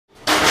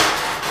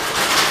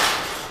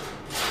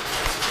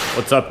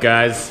What's up,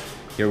 guys?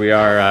 Here we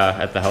are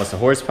at the House of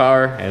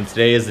Horsepower, and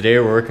today is the day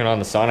we're working on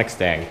the Sonic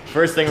Stang.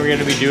 First thing we're going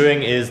to be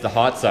doing is the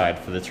hot side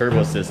for the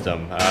turbo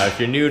system.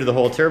 If you're new to the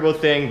whole turbo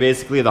thing,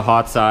 basically the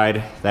hot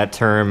side, that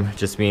term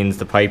just means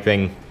the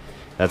piping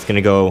that's going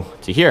to go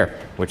to here,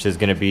 which is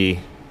going to be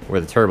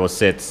where the turbo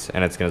sits,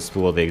 and it's going to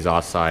spool the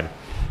exhaust side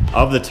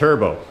of the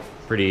turbo.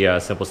 Pretty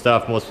simple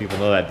stuff. Most people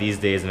know that these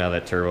days now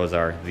that turbos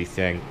are the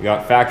thing. We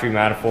got factory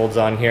manifolds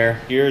on here.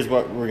 Here's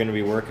what we're going to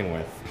be working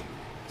with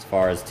as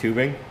far as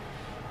tubing.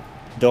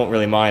 Don't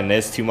really mind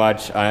this too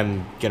much.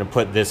 I'm gonna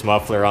put this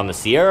muffler on the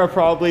Sierra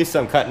probably, so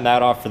I'm cutting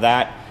that off for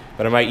that.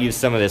 But I might use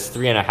some of this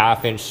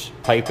 3.5 inch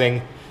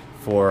piping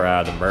for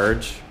the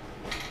merge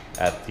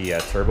at the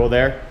turbo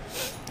there.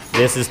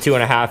 This is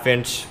 2.5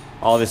 inch.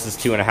 All this is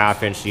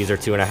 2.5 inch. These are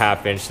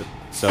 2.5 inch.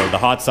 So the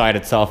hot side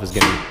itself is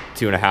gonna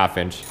be 2.5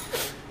 inch.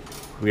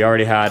 We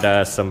already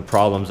had some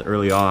problems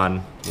early on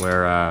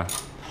where I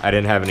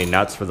didn't have any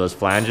nuts for those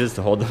flanges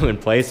to hold them in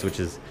place, which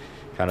is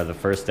kind of the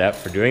first step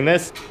for doing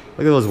this.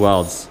 Look at those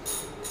welds.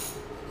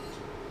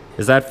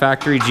 Is that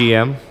factory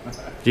GM,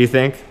 do you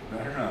think?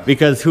 I don't know.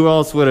 Because who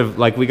else would have,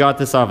 like, we got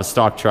this off a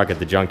stock truck at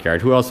the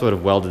junkyard. Who else would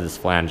have welded this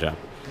flange up?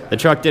 The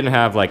truck didn't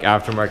have like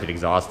aftermarket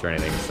exhaust or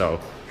anything,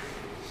 so.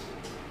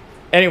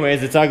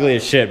 Anyways, it's ugly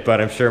as shit, but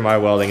I'm sure my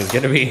welding is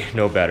gonna be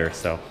no better,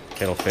 so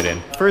it'll fit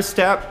in. First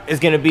step is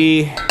gonna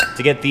be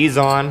to get these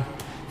on,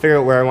 figure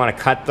out where I wanna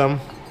cut them.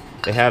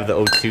 They have the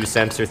O2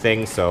 sensor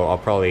thing, so I'll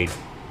probably,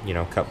 you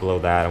know, cut below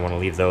that. I wanna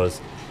leave those.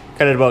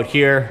 Cut it about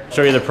here,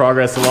 show you the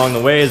progress along the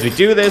way as we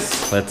do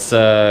this. Let's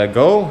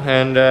go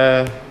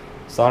and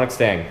Sonic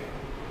Stang.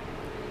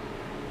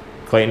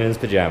 Clayton in his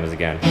pajamas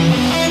again.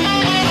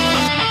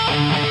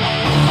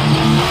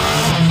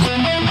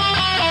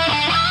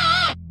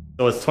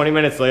 So it's 20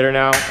 minutes later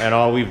now, and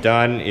all we've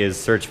done is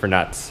search for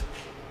nuts.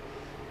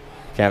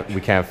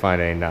 We can't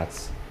find any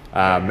nuts.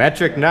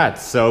 Metric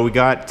nuts, so we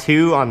got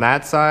 2 on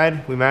that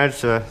side. We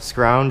managed to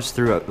scrounge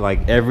through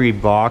like every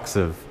box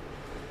of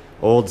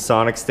old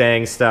Sonic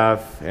Stang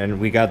stuff, and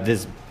we got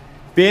this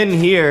bin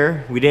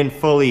here we didn't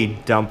fully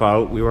dump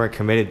out. We weren't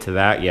committed to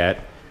that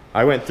yet.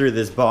 I went through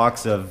this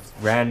box of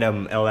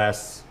random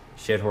LS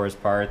shit horse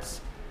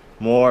parts,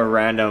 more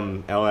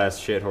random LS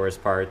shit horse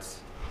parts.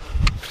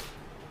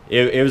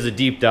 It was a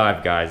deep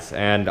dive, guys,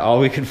 and all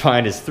we could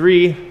find is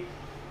 3.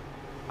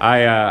 I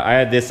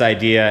had this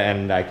idea,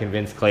 and I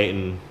convinced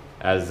Clayton,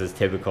 as is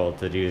typical,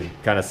 to do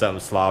kind of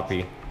something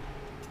sloppy,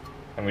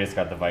 and we just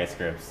got the vice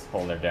grips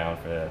holding her down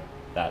for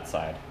that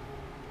side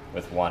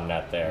with 1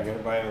 nut there. You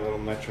gotta buy a little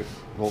metric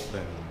bolt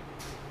then.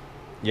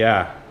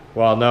 Yeah,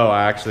 well, no,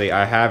 I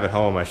have at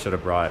home. I should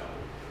have brought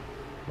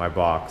my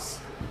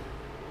box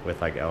with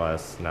like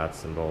LS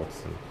nuts and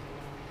bolts. And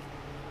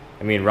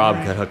I mean,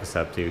 Rob could hook us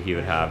up too, he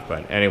would have,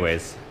 but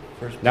anyways,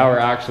 now we're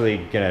actually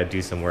gonna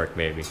do some work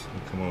maybe.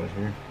 Come over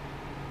here.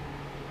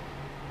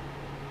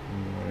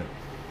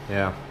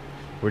 Yeah,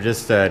 we're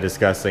just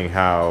discussing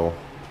how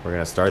we're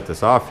gonna start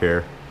this off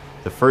here.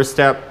 The first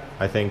step,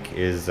 I think,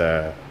 is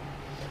gonna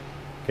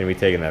be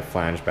taking that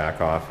flange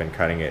back off and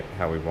cutting it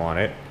how we want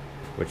it,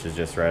 which is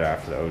just right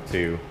after the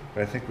O2.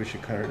 But I think we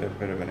should cut it at a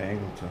bit of an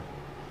angle to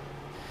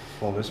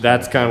pull this.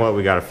 That's kind of what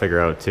we got to figure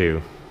out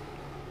too.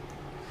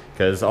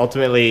 Because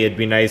ultimately it'd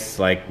be nice,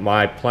 like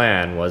my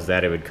plan was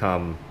that it would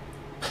come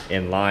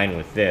in line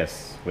with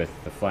this, with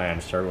the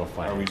flange, turbo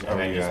flange, and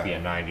then just be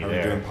a 90 there. Are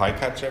we doing pie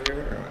cuts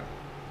everywhere or what?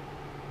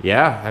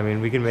 Yeah, I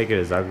mean, we can make it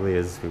as ugly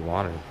as we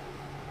wanted.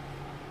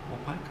 Well,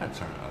 pie cuts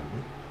aren't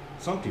ugly.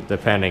 Some people.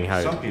 Depending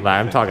how,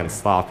 I'm talking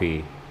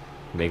sloppy,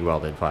 MIG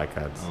welded pie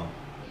cuts. Oh.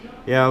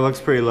 Yeah, it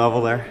looks pretty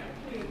level there.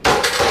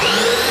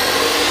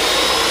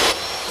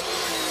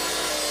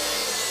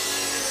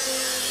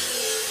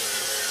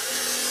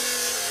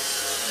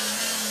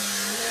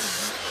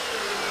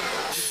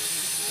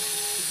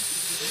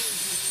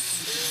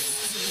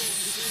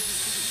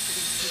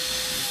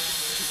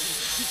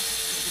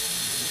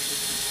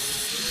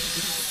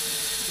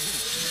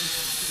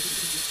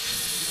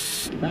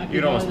 You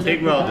could almost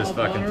TIG weld this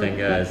fucking thing,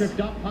 guys.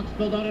 That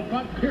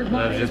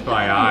was just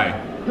by eye.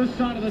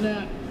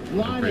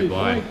 I'm pretty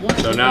blind.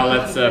 So now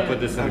let's put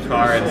this in the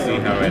car and see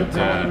how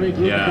it,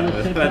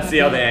 yeah, let's see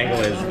how the angle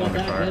is on the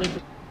car.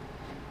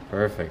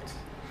 Perfect.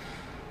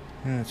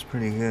 Yeah, it's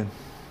pretty good.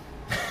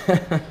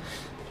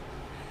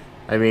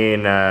 I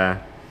mean,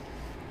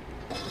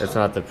 it's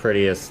not the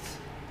prettiest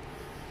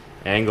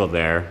angle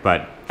there,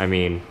 but I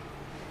mean,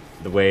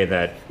 the way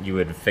that you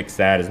would fix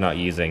that is not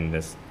using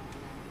this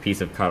piece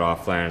of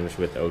cut-off flange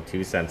with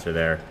O2 sensor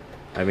there.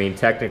 I mean,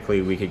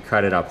 technically we could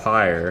cut it up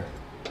higher.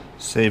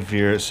 Save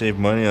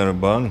money on a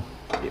bung.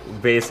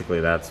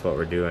 Basically, that's what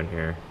we're doing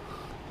here.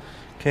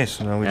 Okay,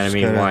 so now we and just I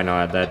mean, gotta... why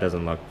not? That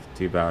doesn't look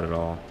too bad at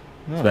all.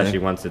 No, especially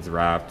once it's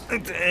wrapped. I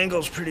think the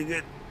angle's pretty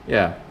good.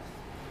 Yeah.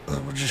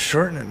 We'll just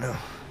shorten it now.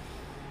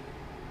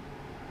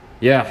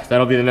 Yeah,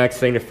 that'll be the next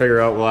thing to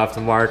figure out. We'll have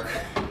to mark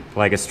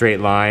like a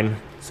straight line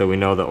so we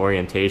know the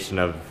orientation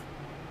of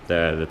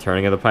the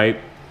turning of the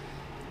pipe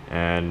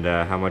and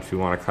how much we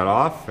want to cut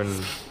off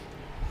and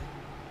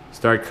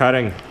start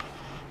cutting.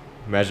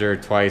 measure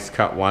twice,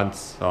 cut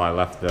once. Oh, I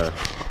left the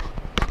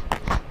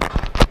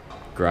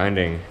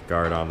grinding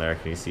guard on there.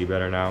 Can you see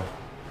better now?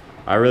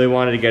 I really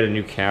wanted to get a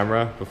new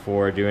camera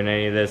before doing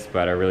any of this,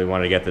 but I really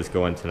wanted to get this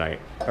going tonight.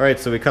 All right,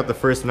 so we cut the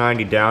first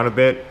 90 down a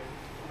bit.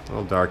 A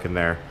little dark in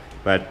there,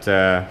 but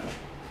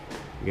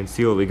you can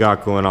see what we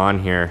got going on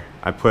here.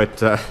 I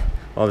put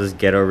all this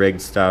ghetto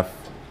rigged stuff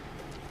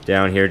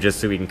down here just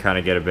so we can kind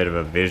of get a bit of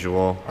a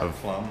visual of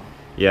plumb.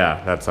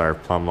 Yeah, that's our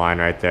plumb line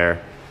right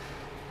there.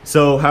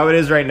 So how it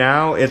is right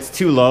now, it's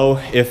too low.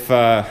 If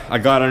I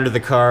got under the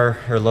car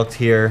or looked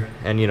here,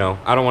 and you know,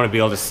 I don't want to be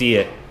able to see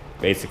it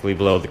basically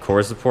below the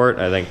core support.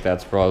 I think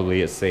that's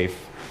probably a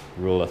safe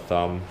rule of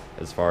thumb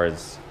as far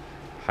as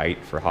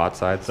height for hot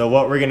side. So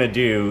what we're gonna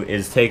do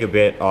is take a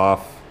bit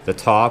off the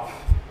top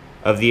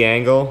of the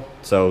angle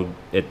so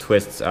it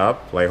twists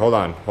up. Like, hold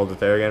on, hold it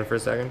there again for a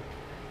second.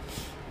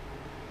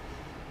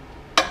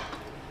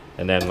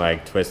 And then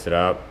like twist it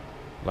up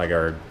like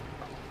our,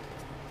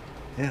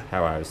 yeah,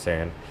 how I was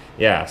saying.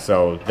 Yeah,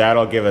 so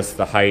that'll give us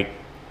the height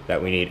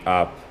that we need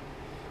up,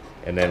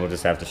 and then we'll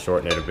just have to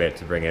shorten it a bit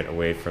to bring it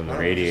away from the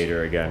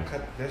radiator again.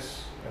 Cut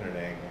this at an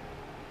angle.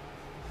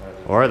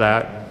 Or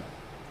that.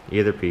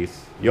 Either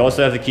piece. You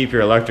also have to keep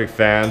your electric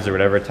fans or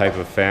whatever type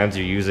of fans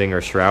you're using or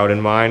shroud in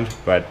mind,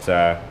 but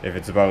if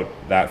it's about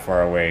that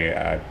far away,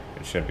 it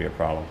shouldn't be a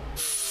problem.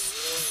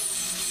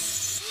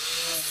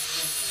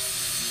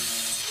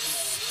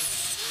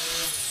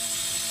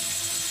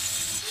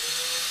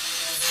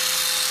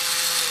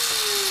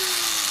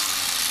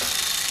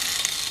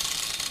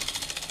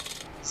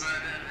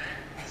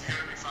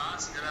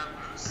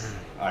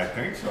 I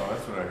think so,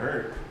 that's what I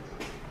heard.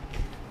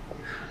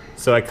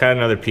 So I cut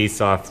another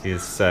piece off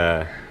this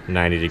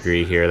 90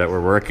 degree here that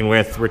we're working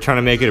with. We're trying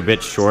to make it a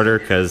bit shorter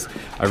because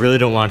I really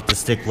don't want it to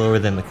stick lower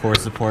than the core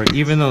support.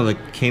 Even though the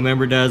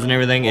K-member does and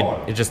everything,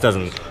 it just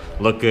doesn't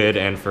look good,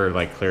 and for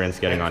like clearance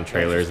getting on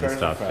trailers and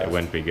stuff, it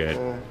wouldn't be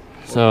good.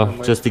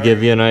 So just to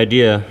give you an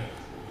idea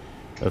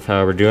of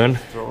how we're doing,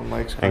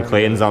 and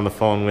Clayton's on the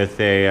phone with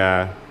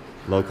a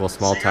local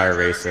small tire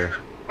racer.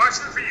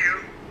 Question for you.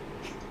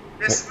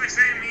 This is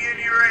between me and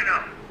you right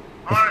now.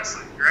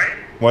 Honestly, right?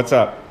 What's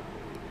up?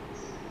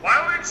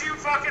 Why wouldn't you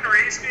fucking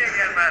race me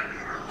again, man?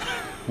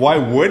 Why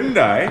wouldn't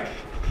I?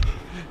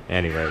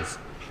 Anyways.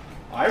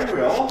 I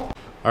will.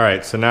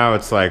 Alright, so now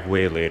it's like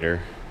way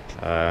later.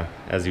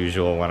 As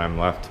usual when I'm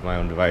left to my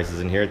own devices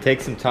in here. It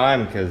takes some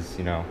time because,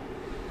 you know,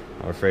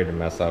 I'm afraid to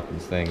mess up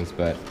these things,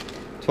 but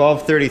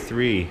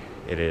 12:33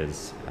 it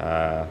is.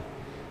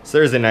 It's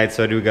Thursday night,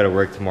 so I do got to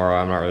work tomorrow.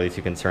 I'm not really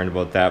too concerned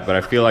about that, but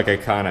I feel like I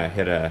kind of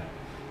hit a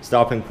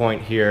stopping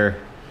point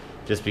here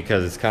just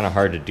because it's kind of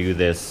hard to do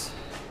this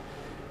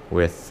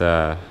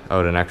without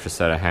an extra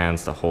set of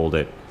hands to hold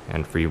it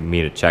and for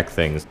me to check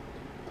things.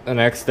 The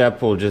next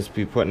step will just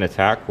be putting a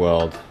tack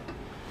weld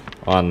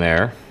on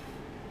there,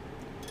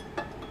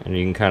 and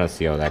you can kind of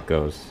see how that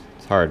goes.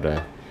 It's hard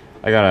to,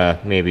 I gotta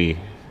maybe,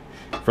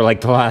 for like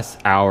the last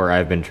hour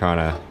I've been trying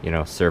to, you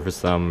know,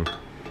 surface them,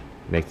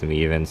 make them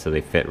even so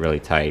they fit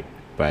really tight,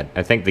 but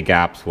I think the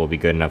gaps will be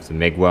good enough to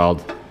MIG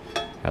weld.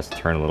 Has to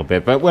turn a little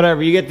bit, but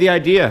whatever, you get the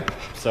idea.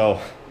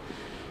 So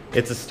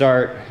it's a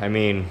start. I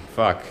mean,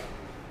 fuck,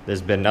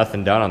 there's been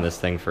nothing done on this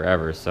thing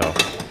forever, so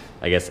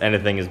I guess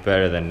anything is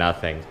better than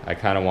nothing. I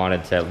kind of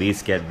wanted to at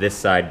least get this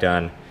side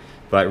done,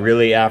 but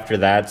really after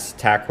that's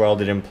tack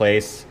welded in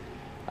place,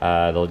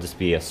 there'll just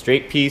be a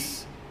straight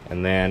piece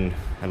and then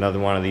another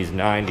one of these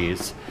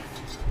 90s.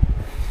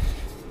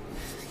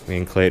 Me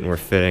and Clayton were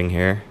fitting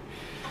here.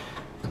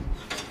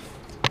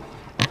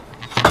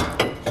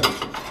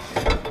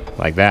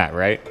 Like that,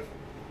 right?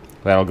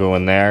 That'll go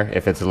in there.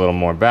 If it's a little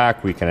more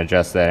back, we can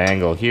adjust that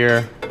angle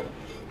here.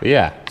 But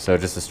yeah, so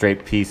just a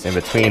straight piece in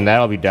between,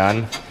 that'll be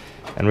done.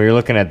 And we were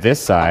looking at this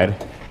side.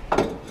 I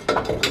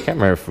can't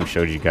remember if we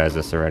showed you guys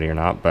this already or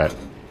not, but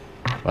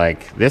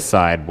like this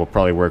side will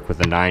probably work with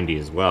the 90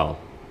 as well,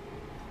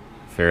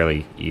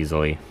 fairly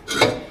easily.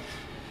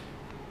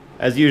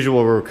 As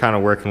usual, we're kind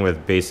of working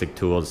with basic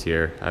tools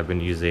here. I've been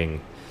using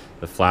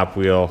the flap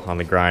wheel on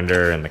the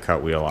grinder and the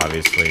cut wheel,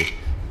 obviously.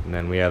 And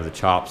then we have the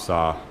chop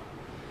saw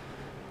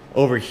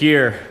over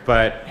here,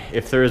 but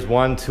if there's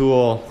one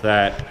tool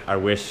that I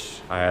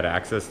wish I had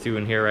access to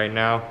in here right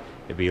now,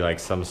 it'd be like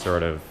some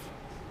sort of,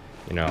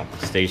 you know,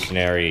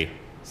 stationary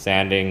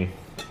sanding,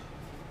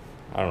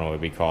 I don't know what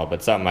it'd be called,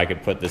 but something I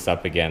could put this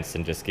up against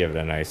and just give it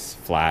a nice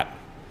flat,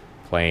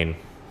 plain,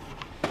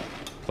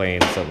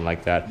 something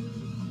like that.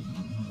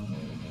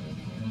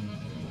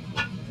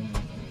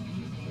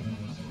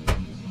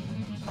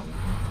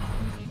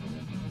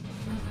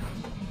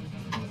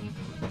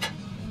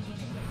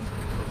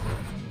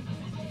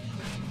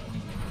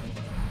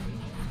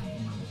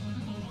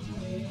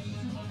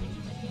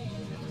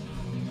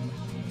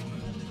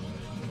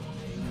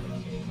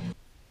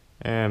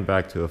 And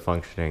back to a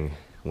functioning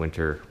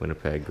winter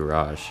Winnipeg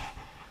garage.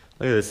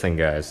 Look at this thing,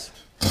 guys.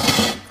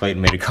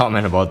 Clayton made a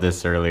comment about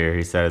this earlier.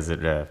 He said, is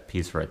it a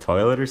piece for a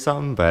toilet or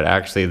something? But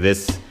actually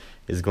this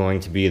is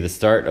going to be the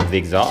start of the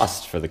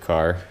exhaust for the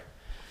car.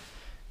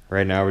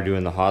 Right now we're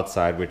doing the hot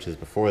side, which is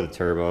before the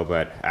turbo,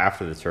 but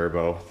after the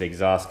turbo, the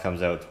exhaust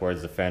comes out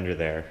towards the fender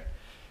there.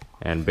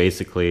 And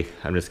basically,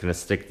 I'm just gonna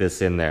stick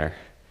this in there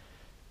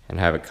and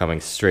have it coming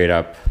straight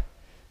up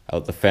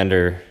out the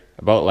fender,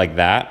 about like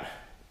that.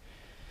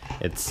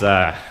 It's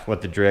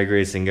what the drag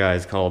racing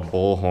guys call a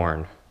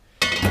bullhorn.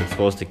 It's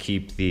supposed to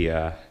keep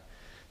the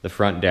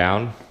front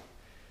down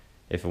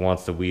if it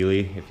wants to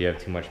wheelie, if you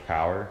have too much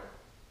power.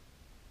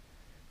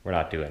 We're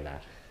not doing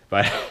that.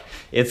 But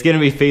it's gonna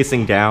be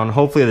facing down.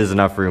 Hopefully there's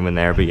enough room in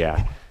there, but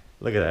yeah.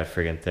 Look at that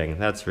friggin' thing.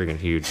 That's friggin'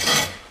 huge.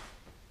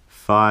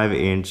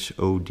 5-inch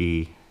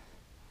OD.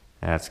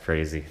 That's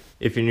crazy.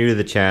 If you're new to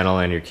the channel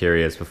and you're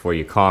curious, before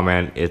you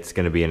comment, it's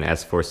gonna be an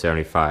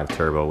S475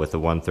 Turbo with a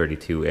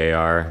 132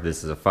 AR.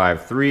 This is a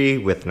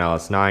 5.3 with an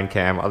LS9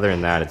 cam. Other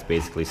than that, it's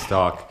basically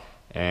stock.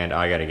 And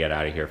I gotta get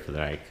out of here for the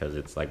night because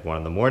it's like 1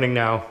 in the morning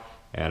now,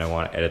 and I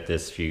wanna edit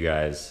this for you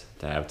guys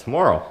to have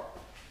tomorrow.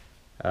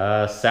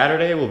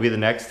 Saturday will be the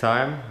next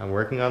time I'm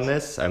working on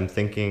this. I'm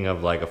thinking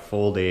of like a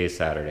full day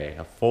Saturday,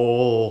 a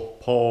full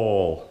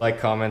poll. Like,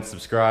 comment,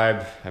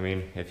 subscribe. I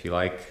mean, if you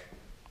like,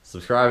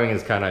 subscribing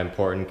is kind of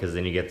important because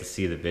then you get to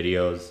see the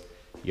videos.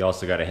 You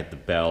also got to hit the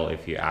bell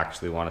if you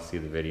actually want to see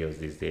the videos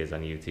these days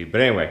on YouTube. But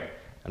anyway,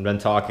 I'm done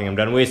talking. I'm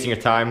done wasting your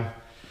time.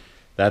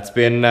 That's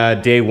been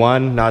day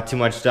 1. Not too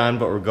much done,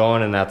 but we're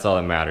going, and that's all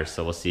that matters.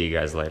 So we'll see you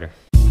guys later.